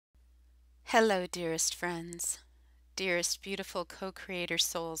Hello, dearest friends, dearest beautiful co-creator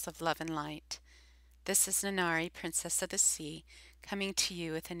souls of love and light. This is Nanari, Princess of the Sea, coming to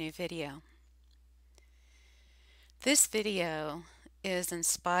you with a new video. This video is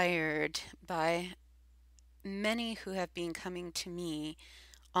inspired by many who have been coming to me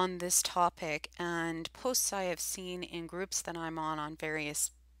on this topic and posts I have seen in groups that I'm on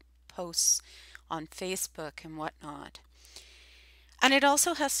various posts on Facebook and whatnot. And it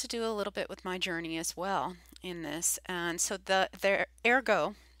also has to do a little bit with my journey as well in this. And so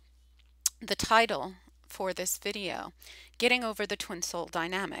ergo, the title for this video, Getting Over the Twin Soul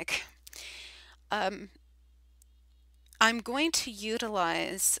Dynamic. I'm going to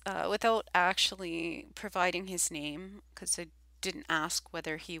utilize, without actually providing his name, because I didn't ask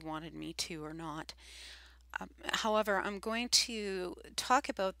whether he wanted me to or not. However, I'm going to talk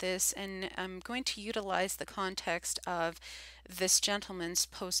about this and I'm going to utilize the context of this gentleman's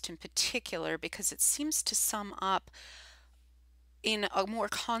post in particular because it seems to sum up in a more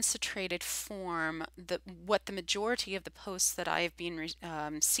concentrated form what the majority of the posts that I've been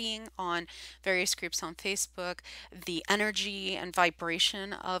seeing on various groups on Facebook, the energy and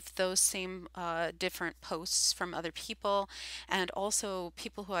vibration of those same different posts from other people, and also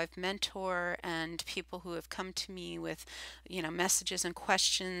people who I've mentored and people who have come to me with, messages and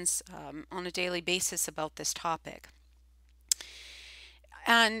questions on a daily basis about this topic.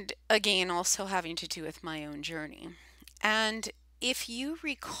 And again, also having to do with my own journey. And if you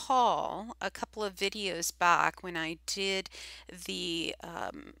recall a couple of videos back when I did the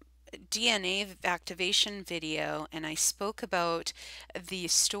DNA activation video and I spoke about the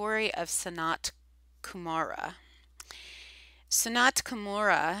story of Sanat Kumara. Sanat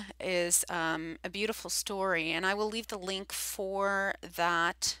Kumara is a beautiful story, and I will leave the link for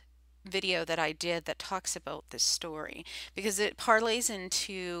that video that I did that talks about this story because it parlays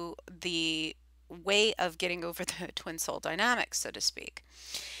into the way of getting over the twin soul dynamic, so to speak.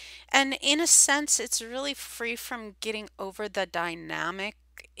 And in a sense, it's really free from getting over the dynamic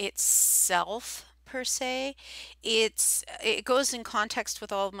itself per se. It goes in context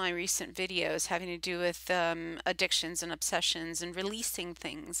with all of my recent videos having to do with addictions and obsessions and releasing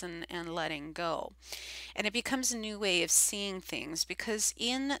things and letting go. And it becomes a new way of seeing things because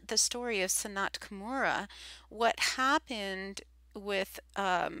in the story of Sanat Kumara, what happened with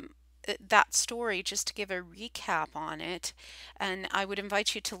that story, just to give a recap on it, and I would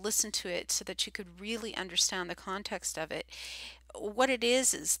invite you to listen to it so that you could really understand the context of it. What it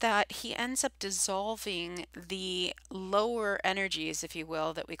is that he ends up dissolving the lower energies, if you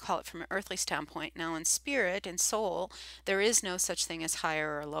will, that we call it from an earthly standpoint. Now in spirit and soul, there is no such thing as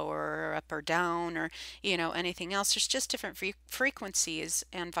higher or lower or up or down or, anything else. There's just different frequencies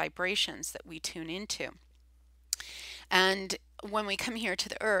and vibrations that we tune into. And when we come here to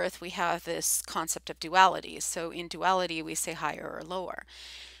the earth, we have this concept of duality. So in duality, we say higher or lower.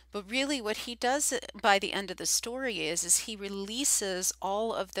 But really what he does by the end of the story is he releases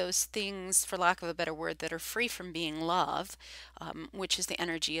all of those things, for lack of a better word, that are free from being love, which is the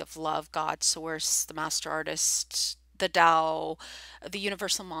energy of love, God, source, the master artist, the Tao, the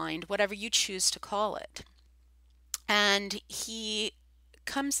universal mind, whatever you choose to call it. And he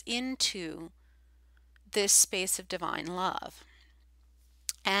comes into this space of divine love.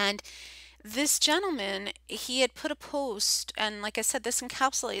 And this gentleman, he had put a post, and like I said, this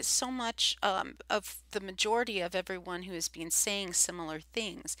encapsulates so much of the majority of everyone who has been saying similar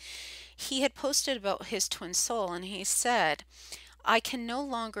things. He had posted about his twin soul, and he said, I can no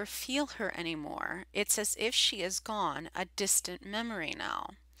longer feel her anymore. It's as if she is gone, a distant memory now.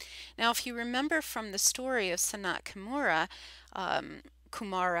 Now, if you remember from the story of Sanat Kumara,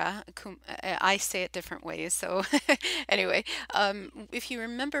 I say it different ways. So anyway, if you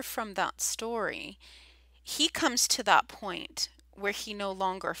remember from that story, he comes to that point where he no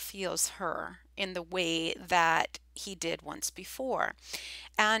longer feels her in the way that he did once before.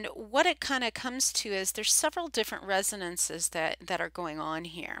 And what it kind of comes to is there's several different resonances that are going on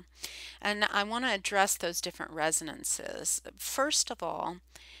here. And I want to address those different resonances. First of all,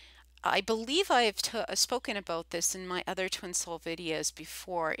 I believe I've spoken about this in my other Twin Soul videos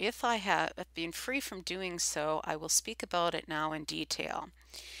before. If I have been free from doing so, I will speak about it now in detail.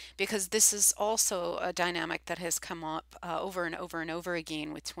 Because this is also a dynamic that has come up over and over and over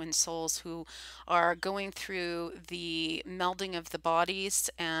again with twin souls who are going through the melding of the bodies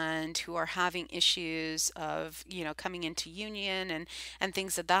and who are having issues of, coming into union and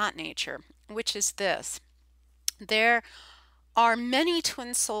things of that nature, which is this. There are many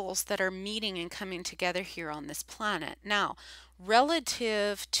twin souls that are meeting and coming together here on this planet. Now,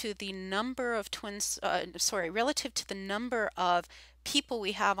 relative to the number of relative to the number of people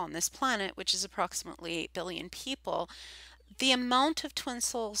we have on this planet, which is approximately 8 billion people, the amount of twin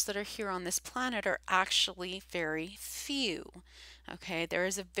souls that are here on this planet are actually very few. Okay, there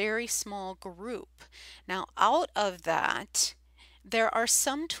is a very small group. Now, out of that, there are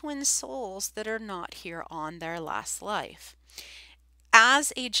some twin souls that are not here on their last life.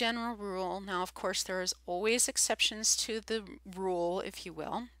 As a general rule, now of course there is always exceptions to the rule, if you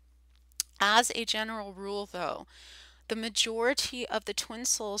will. As a general rule, though, the majority of the twin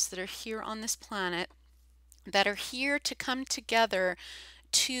souls that are here on this planet, that are here to come together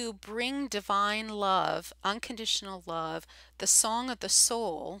to bring divine love, unconditional love, the song of the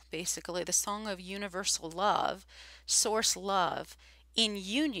soul, basically the song of universal love, source love, in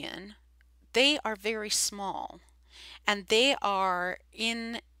union, they are very small and they are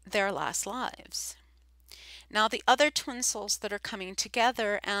in their last lives. Now, the other twin souls that are coming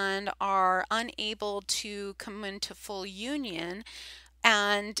together and are unable to come into full union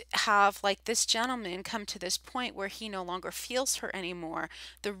and have, like this gentleman, come to this point where he no longer feels her anymore.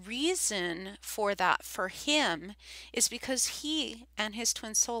 The reason for that for him is because he and his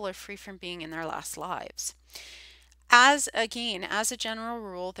twin soul are free from being in their last lives. As again, as a general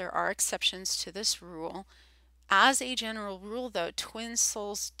rule, there are exceptions to this rule. As a general rule, though, twin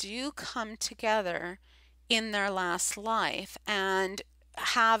souls do come together in their last life and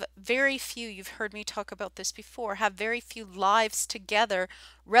have very few, you've heard me talk about this before, have very few lives together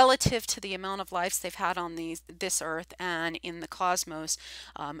relative to the amount of lives they've had on this earth and in the cosmos,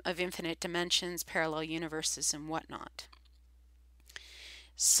 of infinite dimensions, parallel universes, and whatnot.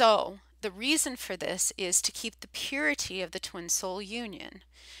 So the reason for this is to keep the purity of the twin soul union.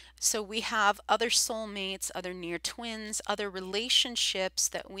 So we have other soulmates, other near twins, other relationships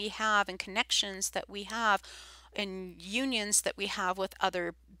that we have and connections that we have and unions that we have with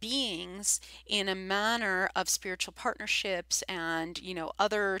other beings in a manner of spiritual partnerships and,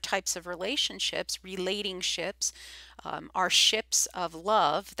 other types of relationships, relating ships, are ships of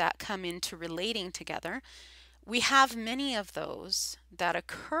love that come into relating together. We have many of those that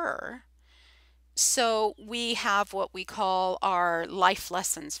occur. So we have what we call our life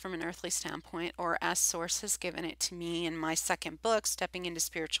lessons from an earthly standpoint, or as Source has given it to me in my second book, Stepping into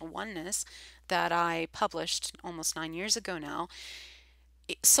Spiritual Oneness, that I published almost 9 years ago now,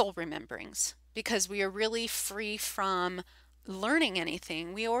 soul rememberings, because we are really free from learning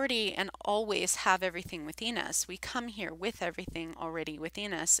anything. We already and always have everything within us. We come here with everything already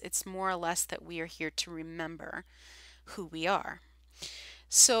within us. It's more or less that we are here to remember who we are.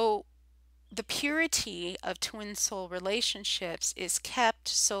 So the purity of twin soul relationships is kept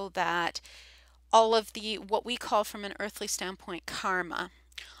so that all of the, what we call from an earthly standpoint, karma,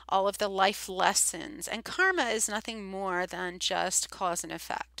 all of the life lessons, and karma is nothing more than just cause and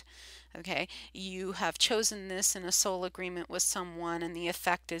effect. Okay, you have chosen this in a soul agreement with someone, and the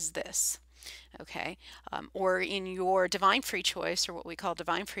effect is this. Okay, or in your divine free choice, or what we call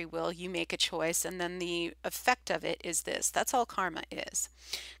divine free will, you make a choice and then the effect of it is this. That's all karma is.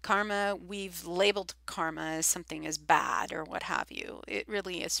 Karma, we've labeled karma as something as bad or what have you. It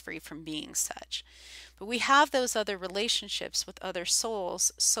really is free from being such. But we have those other relationships with other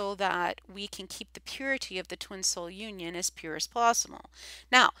souls so that we can keep the purity of the twin soul union as pure as possible.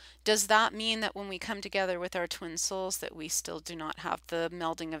 Now, does that mean that when we come together with our twin souls that we still do not have the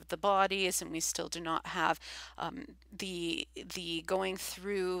melding of the bodies and we still do not have the going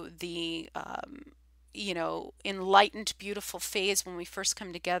through the enlightened, beautiful phase when we first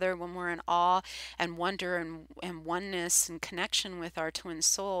come together, when we're in awe and wonder and oneness and connection with our twin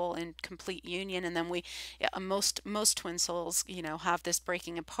soul in complete union, and then most twin souls, have this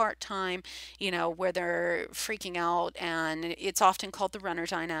breaking apart time, where they're freaking out, and it's often called the runner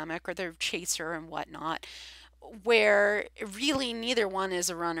dynamic or the chaser and whatnot, where really neither one is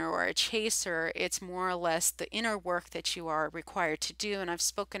a runner or a chaser. It's more or less the inner work that you are required to do. And I've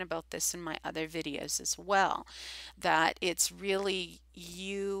spoken about this in my other videos as well, that it's really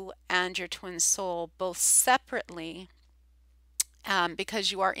you and your twin soul both separately,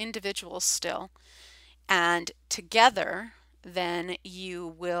 because you are individuals still, and together then you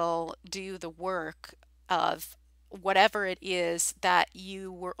will do the work of whatever it is that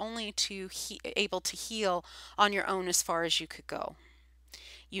you were only able to heal on your own as far as you could go.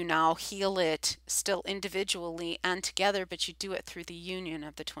 You now heal it still individually and together, but you do it through the union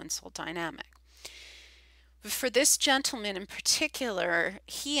of the twin soul dynamic. But for this gentleman in particular,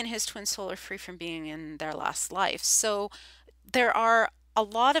 he and his twin soul are free from being in their last life. So there are a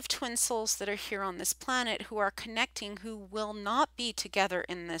lot of twin souls that are here on this planet who are connecting who will not be together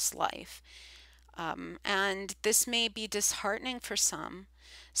in this life. And this may be disheartening for some.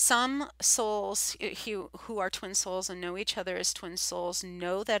 Some souls who are twin souls and know each other as twin souls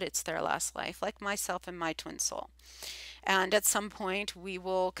know that it's their last life, like myself and my twin soul. And at some point, we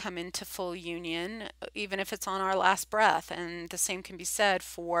will come into full union, even if it's on our last breath. And the same can be said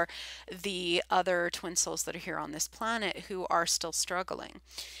for the other twin souls that are here on this planet who are still struggling.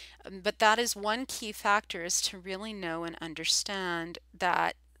 But that is one key factor, is to really know and understand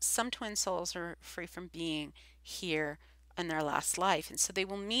that some twin souls are free from being here in their last life. And so they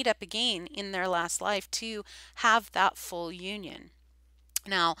will meet up again in their last life to have that full union.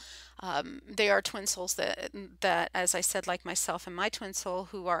 Now, they are twin souls that, as I said, like myself and my twin soul,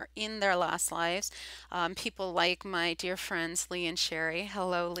 who are in their last lives. People like my dear friends Lee and Sherry.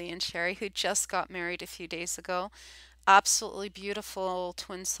 Hello, Lee and Sherry, who just got married a few days ago. Absolutely beautiful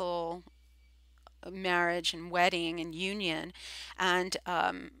twin soul marriage and wedding and union, and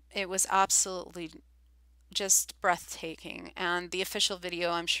it was absolutely just breathtaking. And the official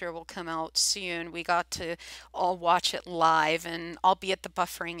video, I'm sure, will come out soon. We got to all watch it live, and albeit the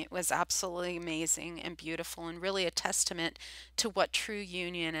buffering, it was absolutely amazing and beautiful, and really a testament to what true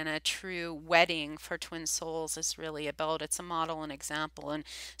union and a true wedding for twin souls is really about. It's a model and example. And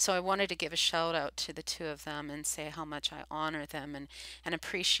so I wanted to give a shout out to the two of them and say how much I honor them and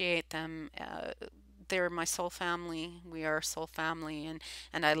appreciate them. They're my soul family. We are a soul family,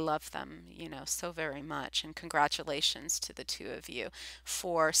 and I love them, so very much. And congratulations to the two of you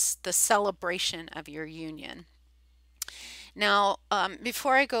for the celebration of your union. Now,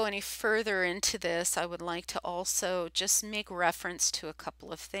 before I go any further into this, I would like to also just make reference to a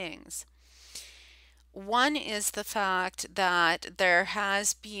couple of things. One is the fact that there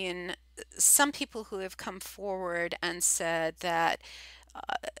has been some people who have come forward and said that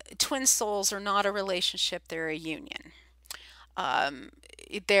twin souls are not a relationship, they're a union. Um,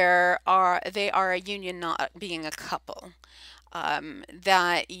 they are a union, not being a couple.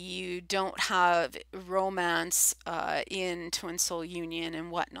 That you don't have romance in twin soul union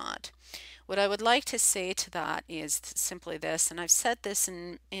and whatnot. What I would like to say to that is simply this, and I've said this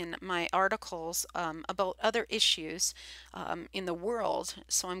in my articles about other issues in the world,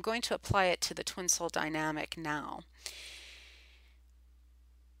 so I'm going to apply it to the twin soul dynamic now.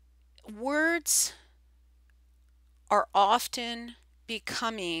 Words are often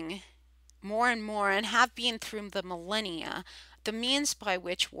becoming more and more, and have been through the millennia, the means by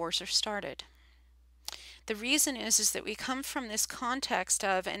which wars are started. The reason is that we come from this context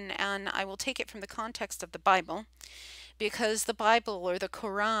of, and I will take it from the context of the Bible, because the Bible or the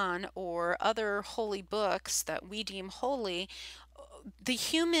Quran or other holy books that we deem holy, the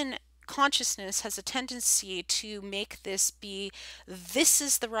human consciousness has a tendency to make this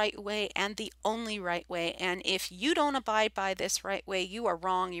is the right way and the only right way, and if you don't abide by this right way, you are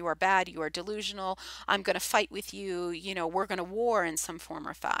wrong, you are bad, you are delusional, I'm going to fight with you, we're going to war in some form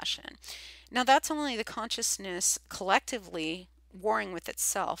or fashion. Now that's only the consciousness collectively warring with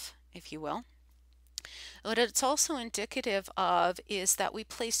itself, if you will. What it's also indicative of is that we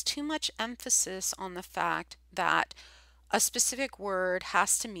place too much emphasis on the fact that a specific word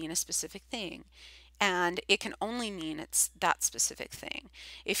has to mean a specific thing, and it can only mean it's that specific thing.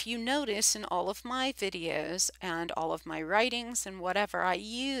 If you notice in all of my videos and all of my writings and whatever, I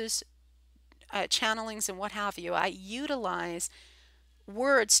use channelings and what have you, I utilize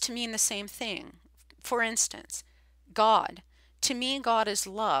words to mean the same thing. For instance, God. To me, God is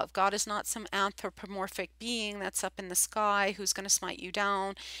love. God is not some anthropomorphic being that's up in the sky who's going to smite you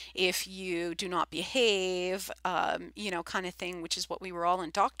down if you do not behave, kind of thing, which is what we were all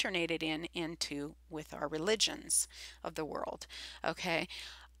indoctrinated into with our religions of the world. Okay.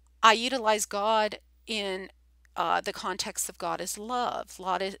 I utilize God in the context of God is love.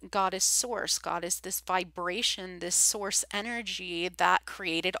 God is source. God is this vibration, this source energy that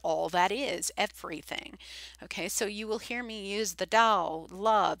created all that is, everything. Okay, so you will hear me use the Tao,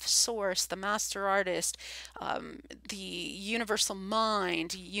 love, source, the master artist, the universal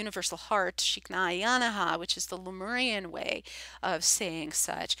mind, universal heart, Shikna, which is the Lemurian way of saying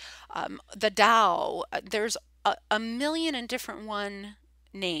such. The Tao, there's a million and different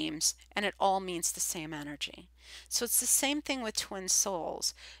names, and it all means the same energy. So it's the same thing with twin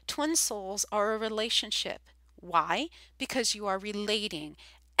souls. Twin souls are a relationship. Why? Because you are relating.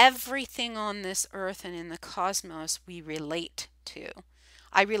 Everything on this earth and in the cosmos we relate to.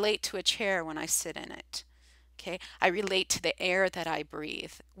 I relate to a chair when I sit in it. Okay? I relate to the air that I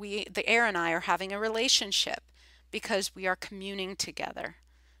breathe. The air and I are having a relationship because we are communing together.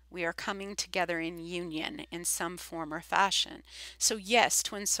 We are coming together in union in some form or fashion. So yes,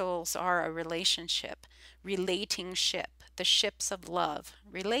 twin souls are a relationship, relating ship, the ships of love,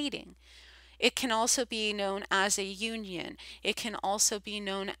 relating. It can also be known as a union. It can also be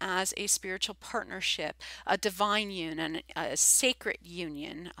known as a spiritual partnership, a divine union, a sacred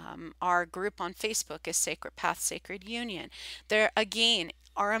union. Our group on Facebook is Sacred Path Sacred Union. There again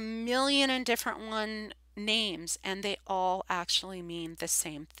are a million and different one names, and they all actually mean the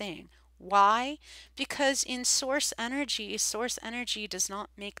same thing. Why? Because in source energy does not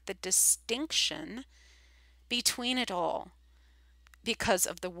make the distinction between it all because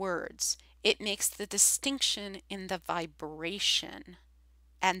of the words. It makes the distinction in the vibration,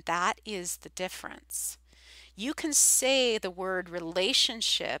 and that is the difference. You can say the word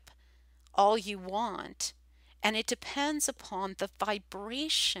relationship all you want, and it depends upon the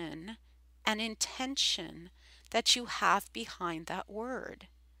vibration and intention that you have behind that word.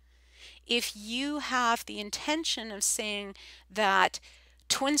 If you have the intention of saying that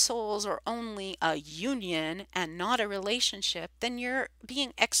twin souls are only a union and not a relationship, then you're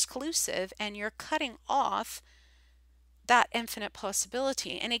being exclusive and you're cutting off that infinite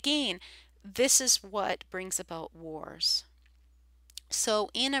possibility. And again, this is what brings about wars. So,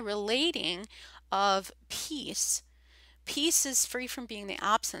 in a relating of peace, peace is free from being the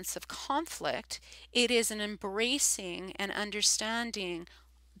absence of conflict. It is an embracing and understanding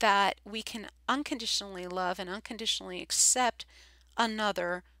that we can unconditionally love and unconditionally accept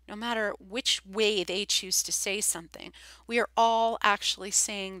another, no matter which way they choose to say something. We are all actually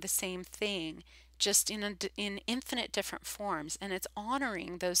saying the same thing, just in infinite different forms, and it's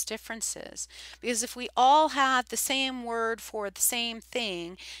honoring those differences. Because if we all had the same word for the same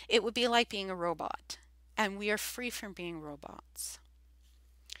thing, it would be like being a robot, and we are free from being robots.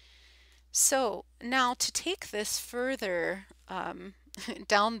 So now to take this further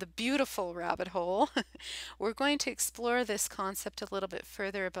down the beautiful rabbit hole, we're going to explore this concept a little bit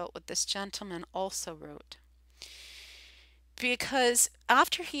further about what this gentleman also wrote. Because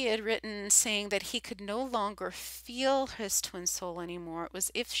after he had written saying that he could no longer feel his twin soul anymore, it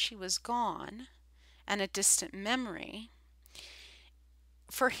was if she was gone and a distant memory.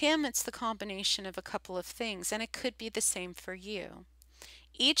 For him, it's the combination of a couple of things, and it could be the same for you.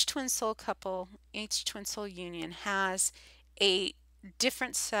 Each twin soul couple, each twin soul union has a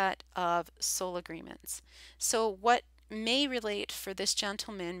different set of soul agreements. So what may relate for this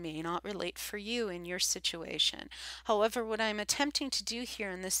gentleman may not relate for you in your situation. However, what I'm attempting to do here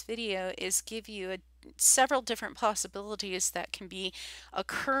in this video is give you several different possibilities that can be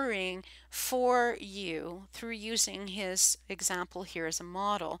occurring for you through using his example here as a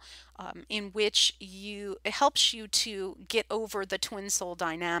model, in which it helps you to get over the twin soul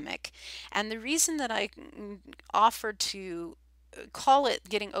dynamic. And the reason that I offered to call it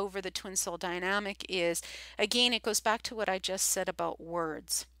getting over the twin soul dynamic is, again, it goes back to what I just said about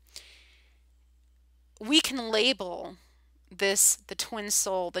words. We can label this the twin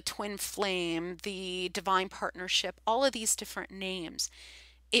soul, the twin flame, the divine partnership, all of these different names.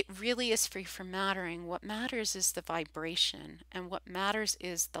 It really is free from mattering. What matters is the vibration, and what matters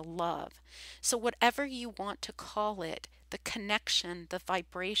is the love. So whatever you want to call it, the connection, the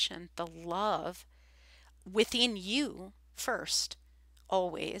vibration, the love within you first,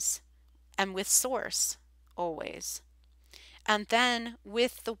 always, and with source, always. And then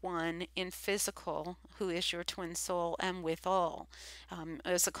with the one in physical, who is your twin soul, and with all.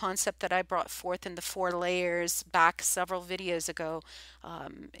 It was a concept that I brought forth in the 4 layers back several videos ago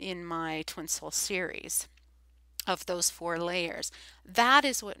in my twin soul series of those 4 layers. That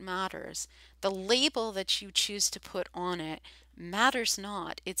is what matters. The label that you choose to put on it matters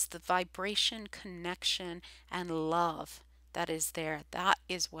not. It's the vibration, connection, and love that is there. That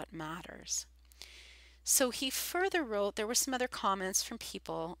is what matters. So he further wrote, there were some other comments from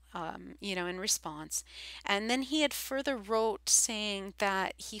people, in response. And then he had further wrote saying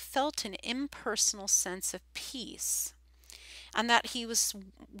that he felt an impersonal sense of peace, and that he was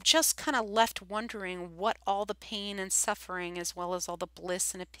just kind of left wondering what all the pain and suffering, as well as all the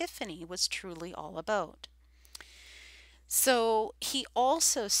bliss and epiphany, was truly all about. So he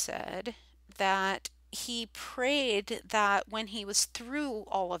also said that he prayed that when he was through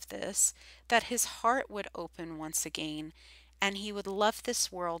all of this, that his heart would open once again, and he would love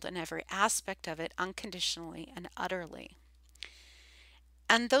this world and every aspect of it unconditionally and utterly.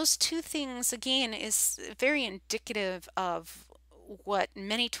 And those two things, again, is very indicative of what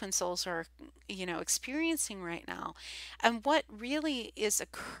many twin souls are, experiencing right now. And what really is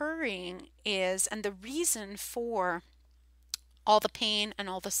occurring is, and the reason for all the pain and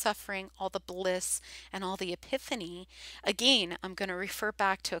all the suffering, all the bliss and all the epiphany, again, I'm going to refer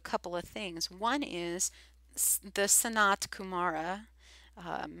back to a couple of things. One is the Sanat Kumara,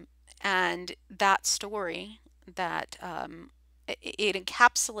 and that story that it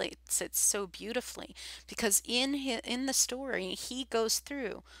encapsulates it so beautifully, because in the story he goes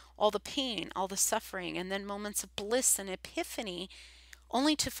through all the pain, all the suffering, and then moments of bliss and epiphany,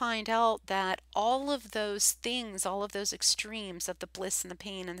 only to find out that all of those things, all of those extremes of the bliss and the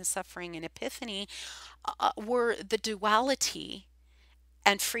pain and the suffering and epiphany, were the duality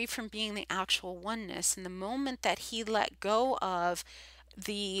and free from being the actual oneness. And the moment that he let go of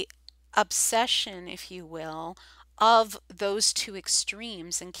the obsession, if you will, of those two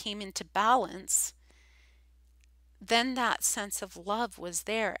extremes and came into balance, then that sense of love was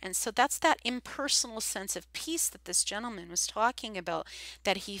there. And so that's that impersonal sense of peace that this gentleman was talking about,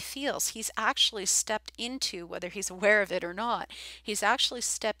 that he feels. He's actually stepped into, whether he's aware of it or not, he's actually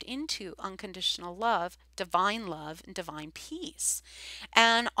stepped into unconditional love, and divine peace.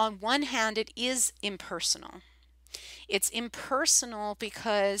 And on one hand, it is impersonal. It's impersonal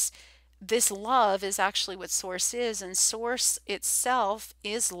because this love is actually what source is, and source itself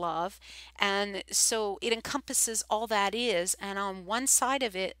is love. And so it encompasses all that is. And on one side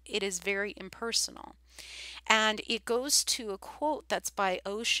of it, it is very impersonal. And it goes to a quote that's by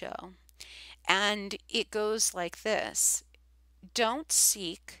Osho. And it goes like this: don't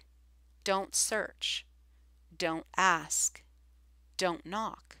seek, don't search, don't ask, don't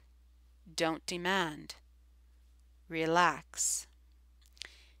knock, don't demand. Relax.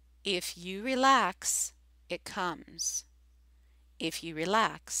 If you relax, it comes. If you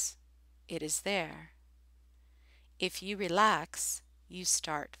relax, it is there. If you relax, you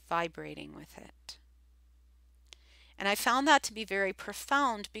start vibrating with it. And I found that to be very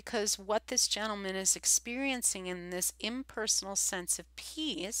profound, because what this gentleman is experiencing in this impersonal sense of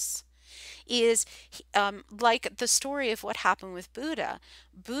peace is like the story of what happened with Buddha.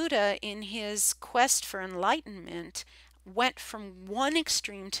 Buddha, in his quest for enlightenment, went from one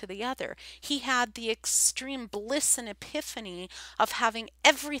extreme to the other. He had the extreme bliss and epiphany of having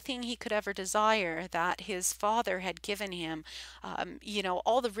everything he could ever desire that his father had given him,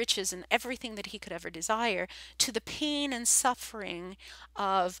 all the riches and everything that he could ever desire, to the pain and suffering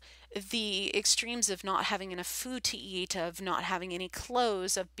of the extremes of not having enough food to eat, of not having any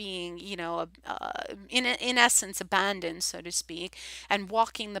clothes, of being, in essence, abandoned, so to speak, and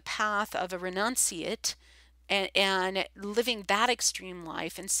walking the path of a renunciate, and living that extreme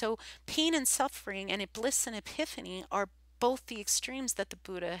life. And so pain and suffering and bliss and epiphany are both the extremes that the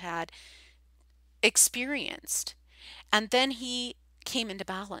Buddha had experienced. And then he came into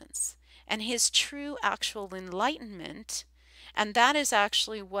balance. And his true actual enlightenment, and that is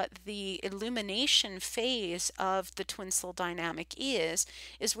actually what the illumination phase of the twin soul dynamic is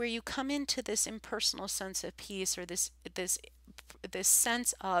where you come into this impersonal sense of peace, or this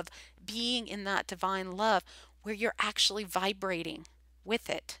sense of being in that divine love, where you're actually vibrating with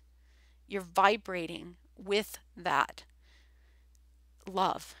it. You're vibrating with that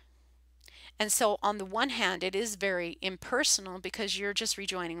love. And so on the one hand, it is very impersonal because you're just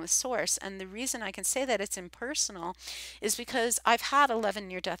rejoining with source. And the reason I can say that it's impersonal is because I've had 11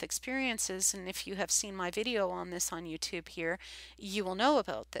 near-death experiences. And if you have seen my video on this on YouTube here, you will know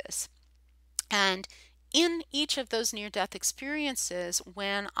about this. And in each of those near-death experiences,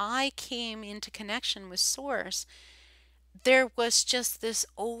 when I came into connection with source, there was just this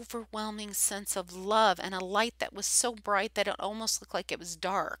overwhelming sense of love and a light that was so bright that it almost looked like it was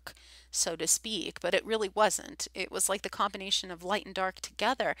dark, so to speak, but it really wasn't. It was like the combination of light and dark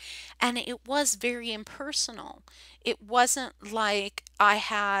together, and it was very impersonal. It wasn't like I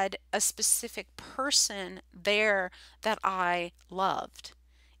had a specific person there that I loved.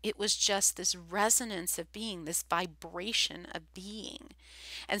 It was just this resonance of being, this vibration of being.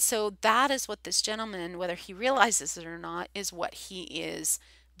 And so that is what this gentleman, whether he realizes it or not, is what he is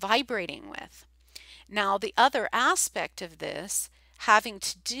vibrating with. Now, the other aspect of this having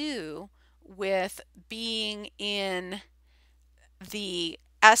to do with being in the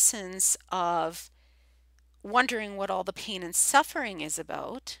essence of wondering what all the pain and suffering is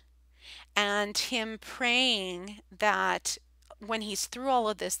about, and him praying that when he's through all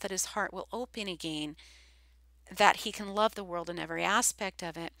of this, that his heart will open again, that he can love the world in every aspect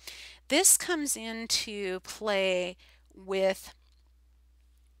of it. This comes into play with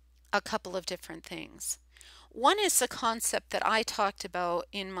a couple of different things. One is the concept that I talked about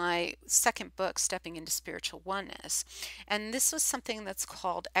in my second book, Stepping into Spiritual Oneness. And this was something that's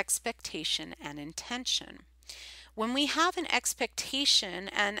called expectation and intention. When we have an expectation,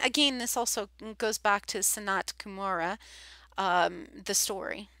 and again, this also goes back to Sanat Kumara, the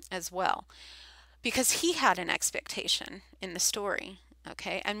story as well, because he had an expectation in the story.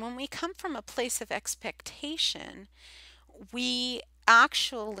 Okay, and when we come from a place of expectation, we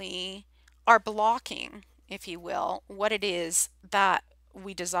actually are blocking, if you will, what it is that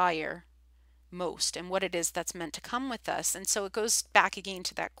we desire most and what it is that's meant to come with us. And so it goes back again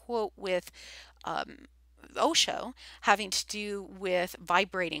to that quote with um, Osho, having to do with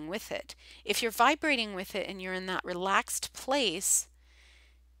vibrating with it. If you're vibrating with it and you're in that relaxed place,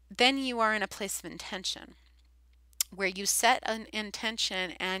 then you are in a place of intention where you set an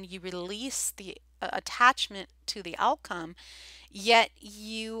intention and you release the attachment to the outcome, yet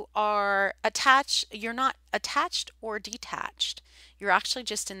you are attached, you're not attached or detached. You're actually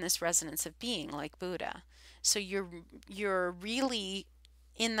just in this resonance of being like Buddha. So you're really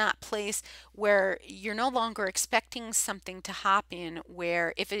in that place where you're no longer expecting something to happen,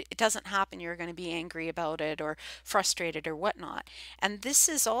 where if it doesn't happen you're going to be angry about it or frustrated or whatnot. And this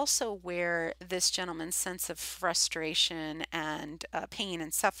is also where this gentleman's sense of frustration and pain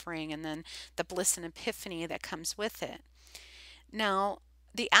and suffering, and then the bliss and epiphany that comes with it. Now,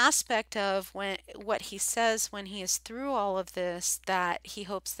 the aspect of when what he says when he is through all of this, that he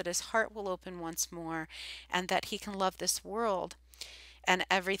hopes that his heart will open once more and that he can love this world and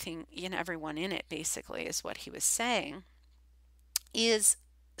everything and everyone in it, basically, is what he was saying, is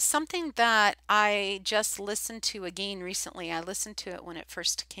something that I just listened to again recently. I listened to it when it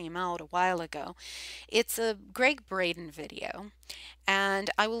first came out a while ago. It's a Greg Braden video, and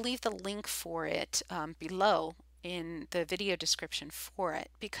I will leave the link for it below in the video description for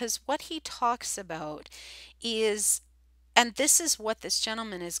it, because what he talks about is, and this is what this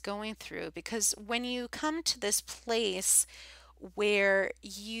gentleman is going through, because when you come to this place where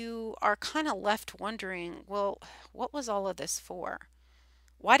you are kind of left wondering, well, what was all of this for?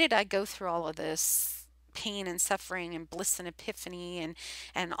 Why did I go through all of this pain and suffering and bliss and epiphany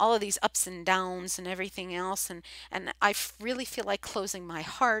and all of these ups and downs and everything else, and really feel like closing my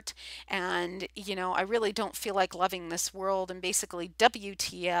heart, and I really don't feel like loving this world, and basically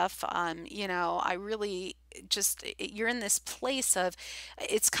WTF. I really just, you're in this place of,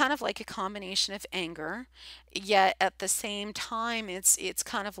 it's kind of like a combination of anger, yet at the same time it's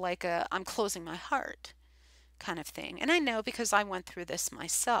kind of like a I'm closing my heart kind of thing. And I know because I went through this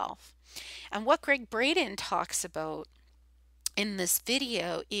myself. And what Greg Braden talks about in this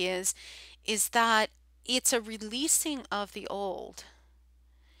video is that it's a releasing of the old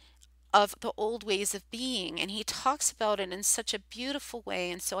ways of being, and he talks about it in such a beautiful way.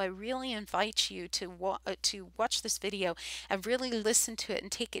 And so I really invite you to watch this video and really listen to it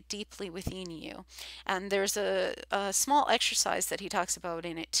and take it deeply within you. And there's a small exercise that he talks about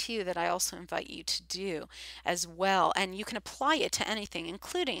in it too that I also invite you to do as well, and you can apply it to anything,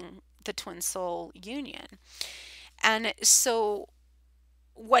 including the twin soul union. And so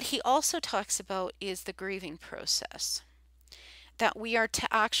what he also talks about is the grieving process, that we are to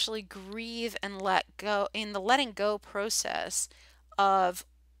actually grieve and let go in the letting go process of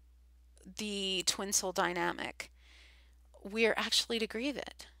the twin soul dynamic. We are actually to grieve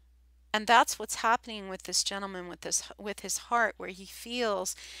it. And that's what's happening with this gentleman, with his heart, where he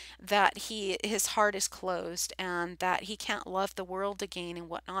feels that his heart is closed and that he can't love the world again and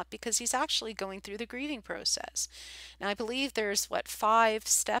whatnot, because he's actually going through the grieving process. Now, I believe there's 5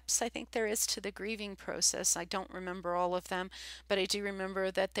 steps I think there is to the grieving process. I don't remember all of them, but I do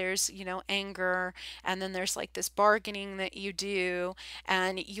remember that there's anger, and then there's like this bargaining that you do,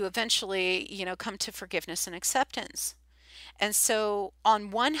 and you eventually come to forgiveness and acceptance. And so,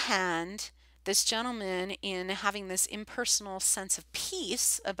 on one hand, this gentleman, in having this impersonal sense of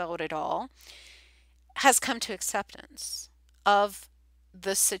peace about it all, has come to acceptance of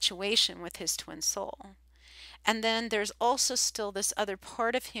the situation with his twin soul. And then there's also still this other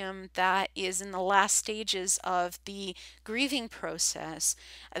part of him that is in the last stages of the grieving process,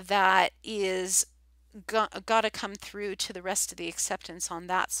 that is got to come through to the rest of the acceptance on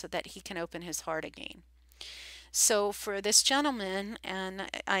that, so that he can open his heart again. So for this gentleman, and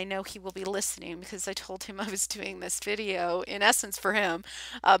I know he will be listening because I told him I was doing this video in essence for him,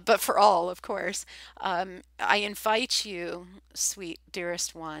 but for all, of course, I invite you, sweet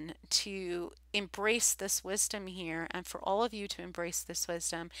dearest one, to embrace this wisdom here, and for all of you to embrace this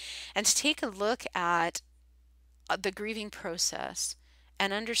wisdom and to take a look at the grieving process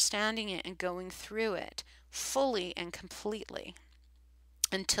and understanding it and going through it fully and completely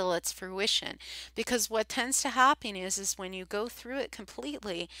until its fruition. Because what tends to happen is when you go through it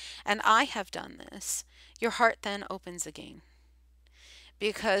completely, and I have done this, your heart then opens again.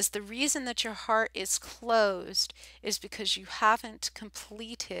 Because the reason that your heart is closed is because you haven't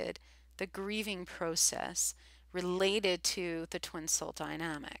completed the grieving process related to the twin soul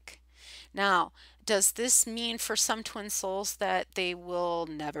dynamic. Now, does this mean for some twin souls that they will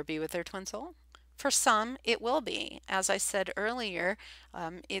never be with their twin soul? For some, it will be. As I said earlier,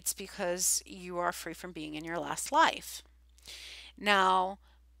 it's because you are free from being in your last life. Now,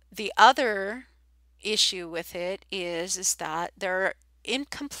 the other issue with it is that there are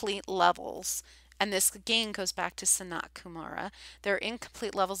incomplete levels, and this again goes back to Sanat Kumara. There are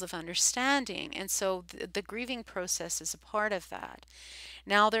incomplete levels of understanding, and so the grieving process is a part of that.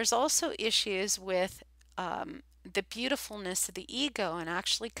 Now, there's also issues with the beautifulness of the ego and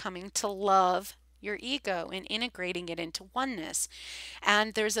actually coming to love your ego and integrating it into oneness.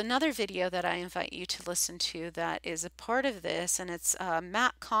 And there's another video that I invite you to listen to that is a part of this, and it's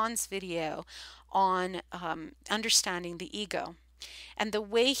Matt Kahn's video on understanding the ego. And the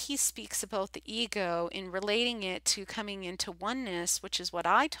way he speaks about the ego in relating it to coming into oneness, which is what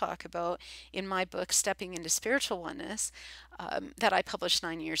I talk about in my book, Stepping into Spiritual Oneness, that I published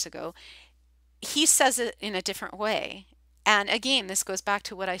 9 years ago, he says it in a different way. And again, this goes back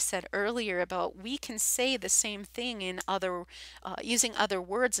to what I said earlier about we can say the same thing in other, using other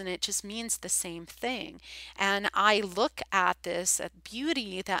words, and it just means the same thing. And I look at this at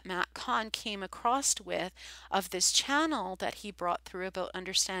beauty that Matt Kahn came across with of this channel that he brought through about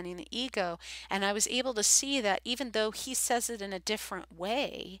understanding the ego. And I was able to see that even though he says it in a different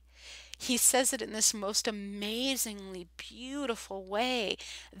way, he says it in this most amazingly beautiful way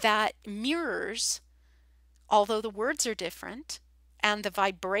that mirrors, although the words are different and the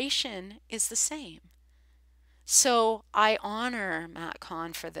vibration is the same. So I honor Matt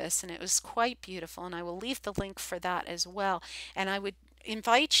Kahn for this, and it was quite beautiful, and I will leave the link for that as well. And I would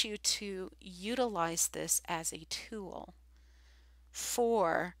invite you to utilize this as a tool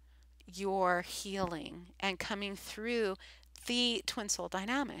for your healing and coming through the twin soul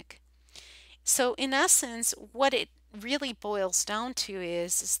dynamic. So in essence, what it really boils down to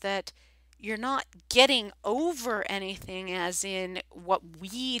is that you're not getting over anything as in what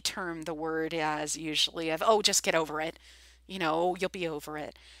we term the word as usually of, oh, just get over it. You'll be over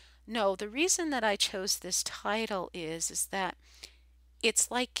it. No, the reason that I chose this title is that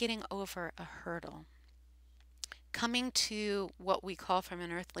it's like getting over a hurdle. Coming to what we call from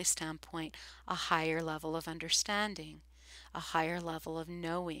an earthly standpoint a higher level of understanding, a higher level of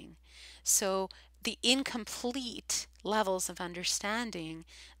knowing. So the incomplete levels of understanding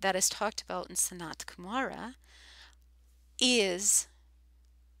that is talked about in Sanat Kumara is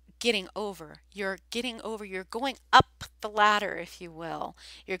getting over. You're getting over, you're going up the ladder, if you will.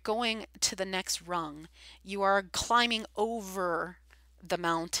 You're going to the next rung. You are climbing over the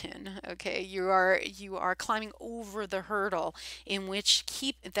mountain. Okay, you are climbing over the hurdle in which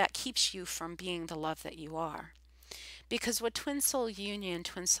that keeps you from being the love that you are. Because what twin soul union,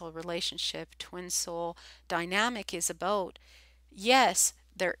 twin soul relationship, twin soul dynamic is about, yes,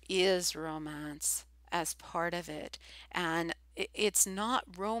 there is romance as part of it. And it's not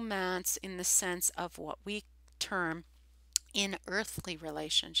romance in the sense of what we term in earthly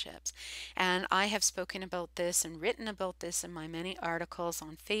relationships. And I have spoken about this and written about this in my many articles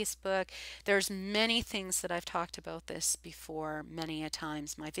on Facebook. There's many things that I've talked about this before many a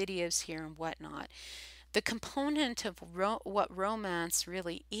times, my videos here and whatnot. The component of what romance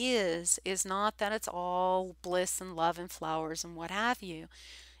really is not that it's all bliss and love and flowers and what have you.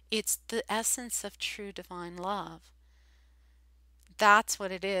 It's the essence of true divine love. That's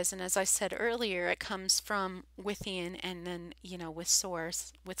what it is. And as I said earlier, it comes from within and then, with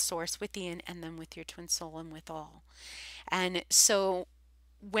source within and then with your twin soul and with all. And so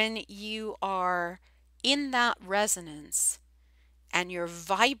when you are in that resonance and you're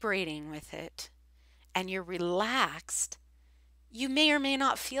vibrating with it, and you're relaxed, you may or may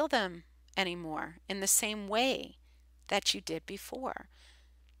not feel them anymore in the same way that you did before.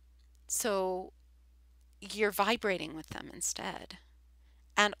 So you're vibrating with them instead.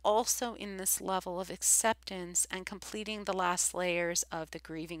 And also in this level of acceptance and completing the last layers of the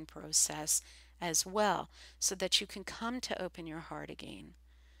grieving process as well, so that you can come to open your heart again.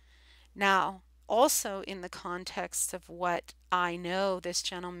 Now, also in the context of what I know this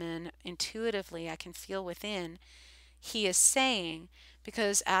gentleman intuitively, I can feel within, he is saying,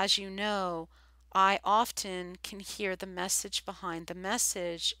 because as you know, I often can hear the message behind the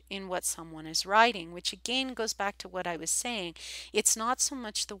message in what someone is writing, which again goes back to what I was saying. It's not so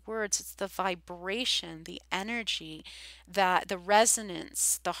much the words, it's the vibration, the energy, the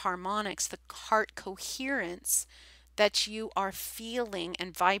resonance, the harmonics, the heart coherence that you are feeling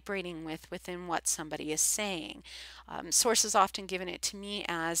and vibrating with within what somebody is saying. Sources often given it to me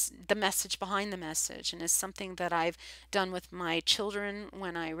as the message behind the message, and is something that I've done with my children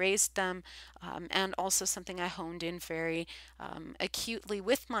when I raised them, and also something I honed in very acutely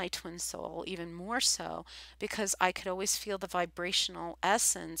with my twin soul, even more so, because I could always feel the vibrational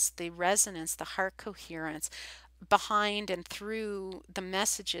essence, the resonance, the heart coherence behind and through the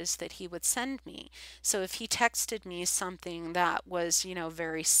messages that he would send me. So if he texted me something that was,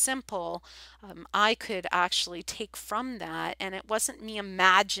 very simple, I could actually take from that, and it wasn't me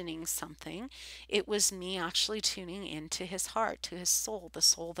imagining something, it was me actually tuning into his heart, to his soul, the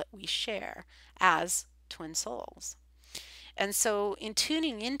soul that we share as twin souls. And so in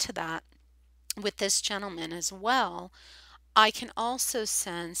tuning into that with this gentleman as well, I can also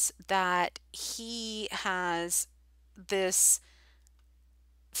sense that he has this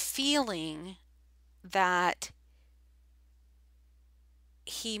feeling that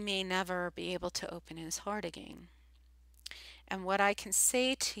he may never be able to open his heart again. And what I can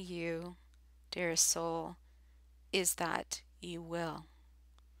say to you, dearest soul, is that you will.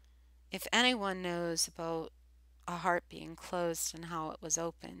 If anyone knows about a heart being closed and how it was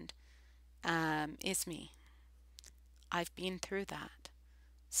opened, it's me. I've been through that.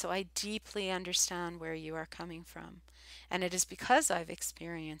 So I deeply understand where you are coming from. And it is because I've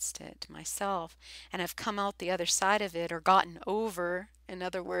experienced it myself and have come out the other side of it, or gotten over, in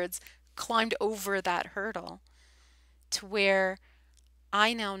other words, climbed over that hurdle, to where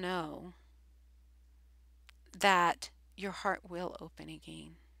I now know that your heart will open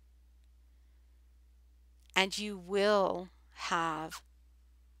again. And you will have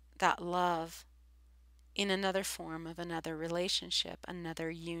that love in another form of another relationship,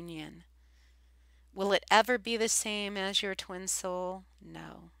 another union. Will it ever be the same as your twin soul?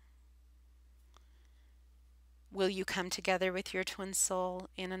 No. Will you come together with your twin soul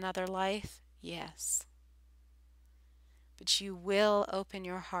in another life? Yes. But you will open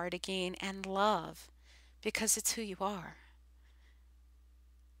your heart again and love, because it's who you are.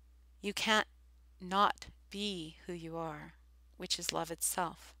 You can't not be who you are, which is love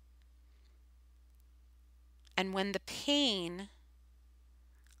itself. And when the pain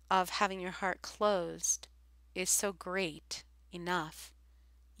of having your heart closed is so great enough,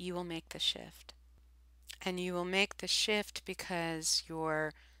 you will make the shift. And you will make the shift because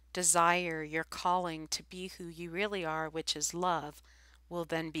your desire, your calling to be who you really are, which is love, will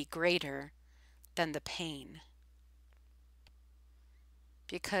then be greater than the pain.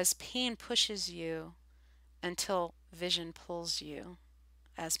 Because pain pushes you until vision pulls you,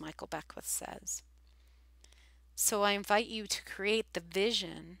 as Michael Beckwith says. So I invite you to create the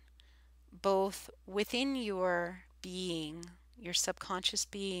vision both within your being, your subconscious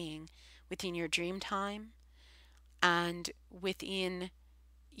being, within your dream time, and within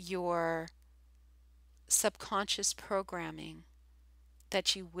your subconscious programming,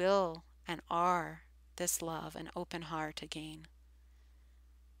 that you will and are this love and open heart again.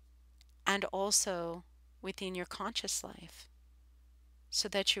 And also within your conscious life, so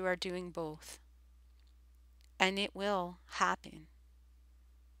that you are doing both. And it will happen,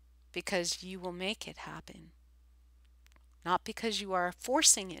 because you will make it happen. Not because you are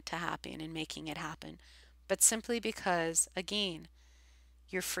forcing it to happen and making it happen, but simply because, again,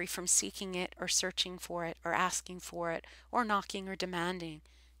 you're free from seeking it or searching for it or asking for it or knocking or demanding.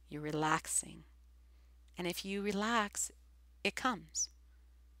 You're relaxing. And if you relax, it comes.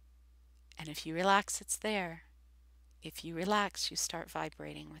 And if you relax, it's there. If you relax, you start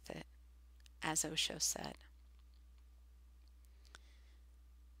vibrating with it, as Osho said.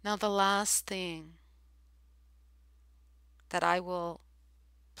 Now, the last thing that I will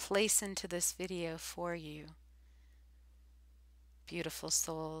place into this video for you, beautiful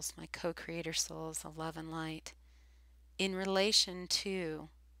souls, my co-creator souls of love and light, in relation to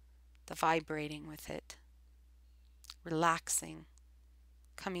the vibrating with it, relaxing,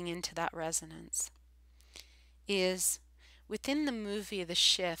 coming into that resonance, is within the movie The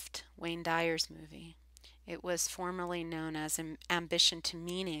Shift, Wayne Dyer's movie. It was formerly known as Ambition to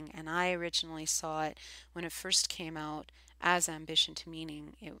Meaning, and I originally saw it when it first came out as Ambition to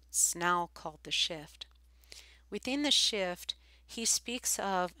Meaning. It's now called The Shift. Within The Shift, he speaks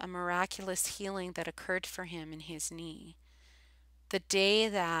of a miraculous healing that occurred for him in his knee, the day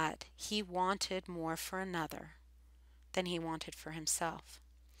that he wanted more for another than he wanted for himself.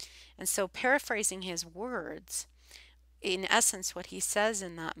 And so, paraphrasing his words, in essence, what he says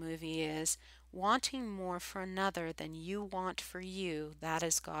in that movie is, wanting more for another than you want for you, that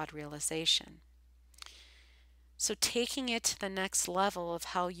is God realization. So taking it to the next level of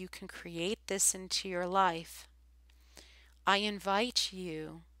how you can create this into your life, I invite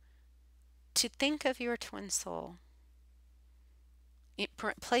you to think of your twin soul.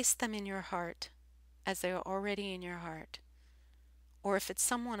 Place them in your heart as they are already in your heart. Or if it's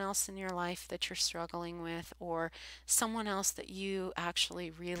someone else in your life that you're struggling with, or someone else that you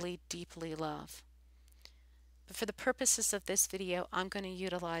actually really deeply love. But for the purposes of this video, I'm going to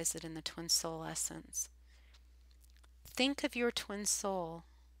utilize it in the twin soul essence. Think of your twin soul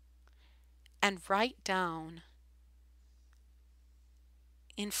and write down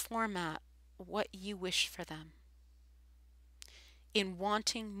in format what you wish for them, in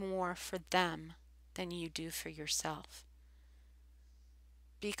wanting more for them than you do for yourself.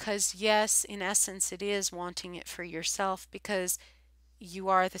 Because yes, in essence, it is wanting it for yourself because you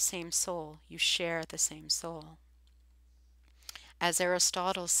are the same soul. You share the same soul. As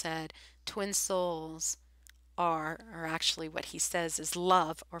Aristotle said, twin souls are, or actually what he says is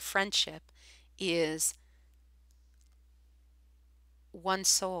love or friendship, is one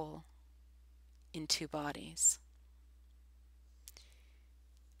soul in two bodies.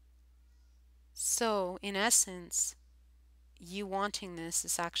 So, in essence, you wanting this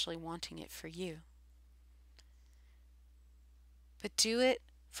is actually wanting it for you. But do it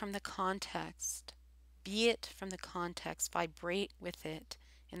from the context. Be it from the context. Vibrate with it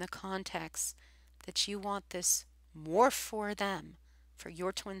in the context that you want this more for them, for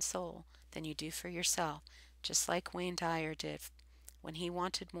your twin soul, than you do for yourself. Just like Wayne Dyer did. When he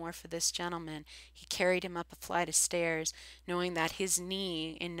wanted more for this gentleman, he carried him up a flight of stairs, knowing that his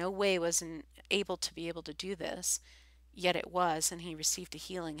knee in no way wasn't able to do this, yet it was, and he received a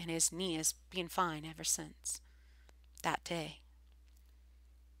healing, and his knee has been fine ever since that day.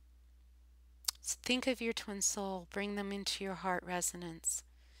 So think of your twin soul, bring them into your heart resonance,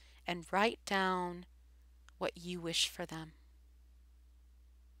 and write down what you wish for them.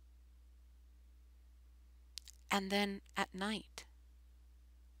 And then at night,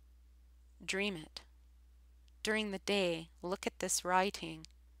 dream it. During the day, look at this writing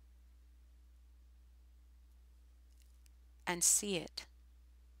and see it.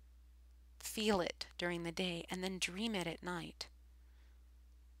 Feel it during the day, and then dream it at night.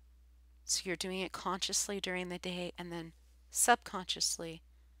 So you're doing it consciously during the day, and then subconsciously,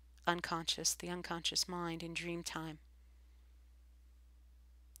 unconscious, the unconscious mind in dream time.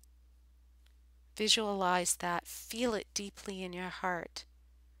 Visualize that, feel it deeply in your heart,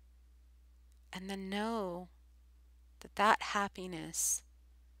 and then know that that happiness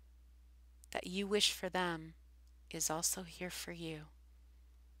that you wish for them is also here for you.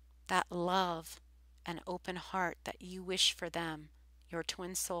 That love and open heart that you wish for them, your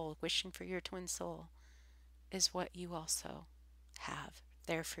twin soul, wishing for your twin soul, is what you also have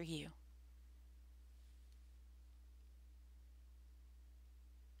there for you.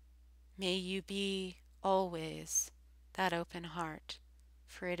 May you be always that open heart,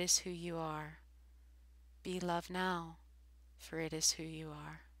 for it is who you are. Be love now, for it is who you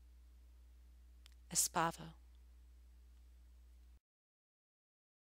are. Espavo.